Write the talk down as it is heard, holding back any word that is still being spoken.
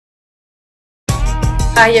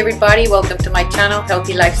Hi everybody, welcome to my channel,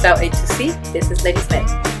 Healthy Lifestyle A to C. This is Lady Smith.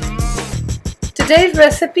 Today's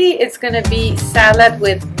recipe is going to be salad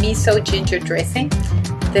with miso ginger dressing.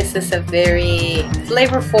 This is a very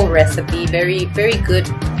flavorful recipe, very good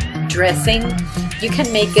dressing. You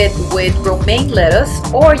can make it with romaine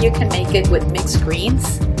lettuce or you can make it with mixed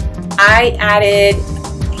greens. I added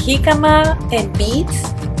jicama and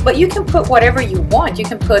beets, but you can put whatever you want. You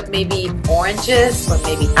can put maybe oranges or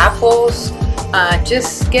maybe apples.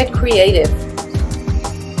 Just get creative.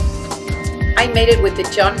 I made it with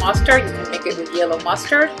Dijon mustard. You can make it with yellow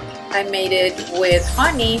mustard. I made it with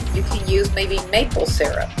honey. You can use maybe maple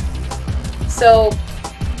syrup. So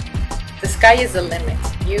the sky is the limit.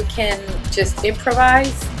 You can just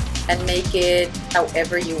improvise and make it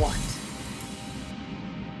however you want.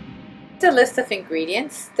 The list of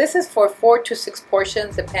ingredients. This is for 4 to 6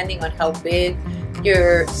 portions depending on how big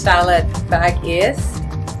your salad bag is.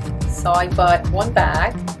 So I bought 1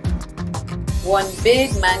 bag, 1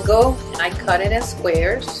 big mango, and I cut it in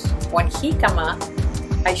squares, 1 jicama,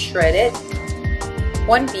 I shredded,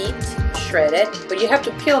 1 beet, shredded, but you have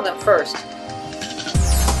to peel them first.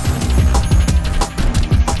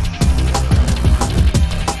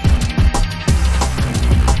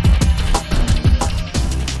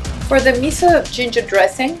 For the miso ginger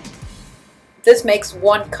dressing, this makes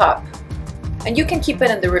 1 cup, and you can keep it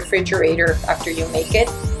in the refrigerator after you make it.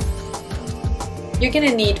 You're going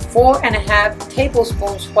to need 4.5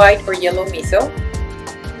 tablespoons white or yellow miso,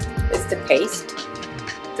 it's the paste,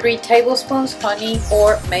 3 tablespoons honey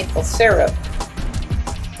or maple syrup,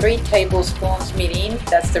 3 tablespoons mirin,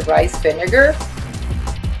 that's the rice vinegar,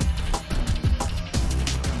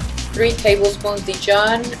 3 tablespoons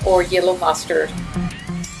Dijon or yellow mustard,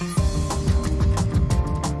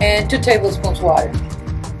 and 2 tablespoons water,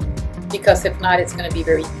 because if not it's going to be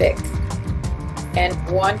very thick, and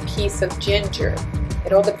 1 piece of ginger.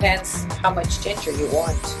 It all depends how much ginger you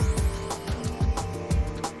want.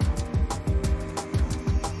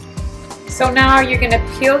 So now you're going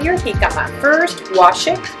to peel your jicama. First wash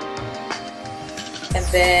it, and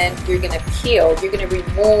then you're going to peel. You're going to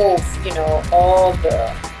remove, all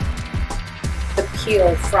the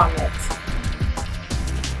peel from it.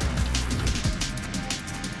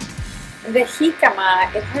 The jicama,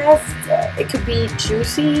 it could be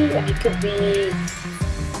juicy and it could be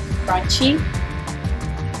crunchy.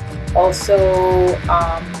 Also,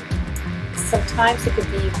 sometimes it could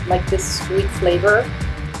be like this sweet flavor.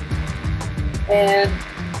 And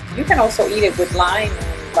you can also eat it with lime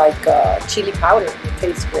and like chili powder. It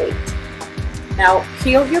tastes great. Now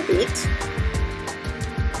peel your beet.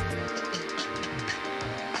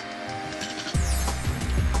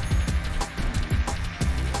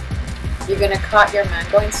 You're going to cut your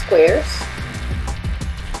mango in squares.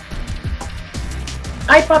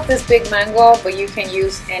 I bought this big mango, but you can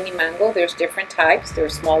use any mango. There's different types.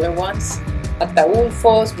 There's smaller ones.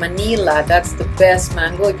 Ataulfos, Manila, that's the best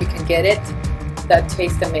mango if you can get it. That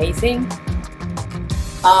tastes amazing.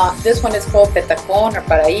 This one is called Petacon or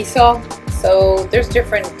Paraíso. So there's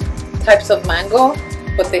different types of mango,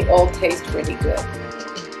 but they all taste really good.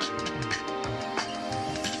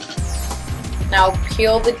 Now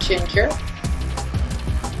peel the ginger.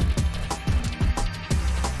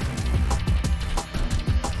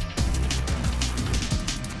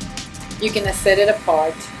 You're going to set it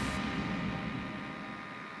apart.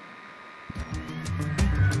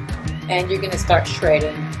 And you're going to start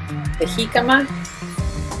shredding the jicama.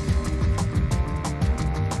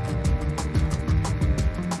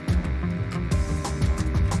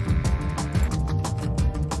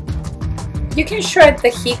 You can shred the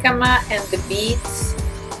jicama and the beets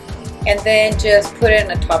and then just put it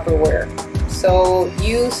in a Tupperware. So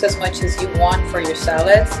use as much as you want for your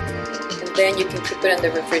salads, and then you can keep it in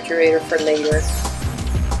the refrigerator for later.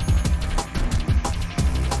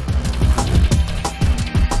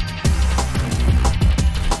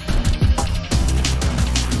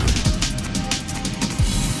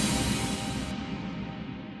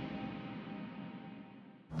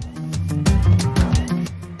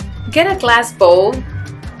 Get a glass bowl,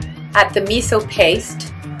 add the miso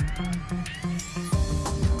paste,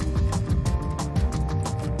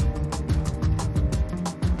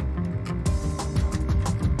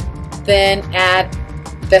 then add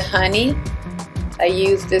the honey. I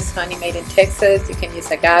use this honey made in Texas. You can use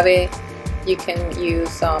agave, you can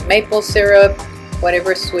use maple syrup,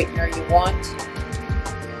 whatever sweetener you want.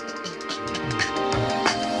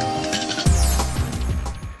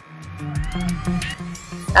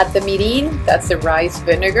 Add the mirin, that's the rice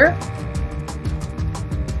vinegar.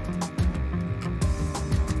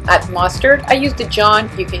 Add mustard. I use Dijon,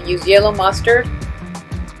 you can use yellow mustard.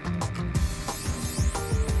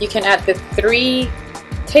 You can add the 3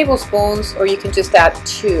 tablespoons or you can just add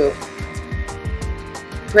 2.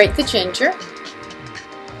 Grate the ginger.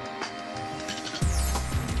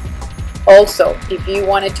 Also, if you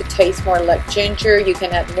want it to taste more like ginger, you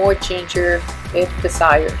can add more ginger if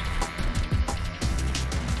desired.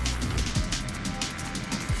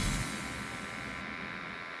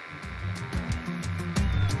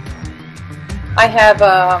 I have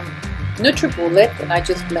NutriBullet and I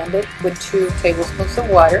just blend it with 2 tablespoons of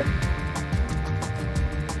water.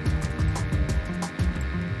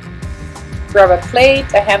 Grab a plate,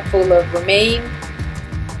 a handful of romaine,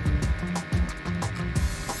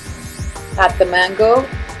 add the mango,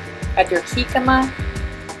 add your jicama,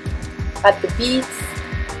 add the beets,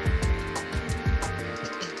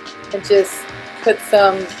 and just put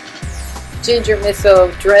some ginger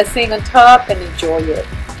miso dressing on top and enjoy it.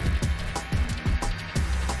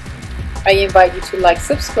 I invite you to like,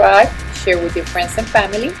 subscribe, share with your friends and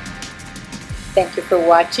family. Thank you for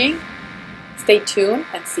watching. Stay tuned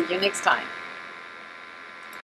and see you next time.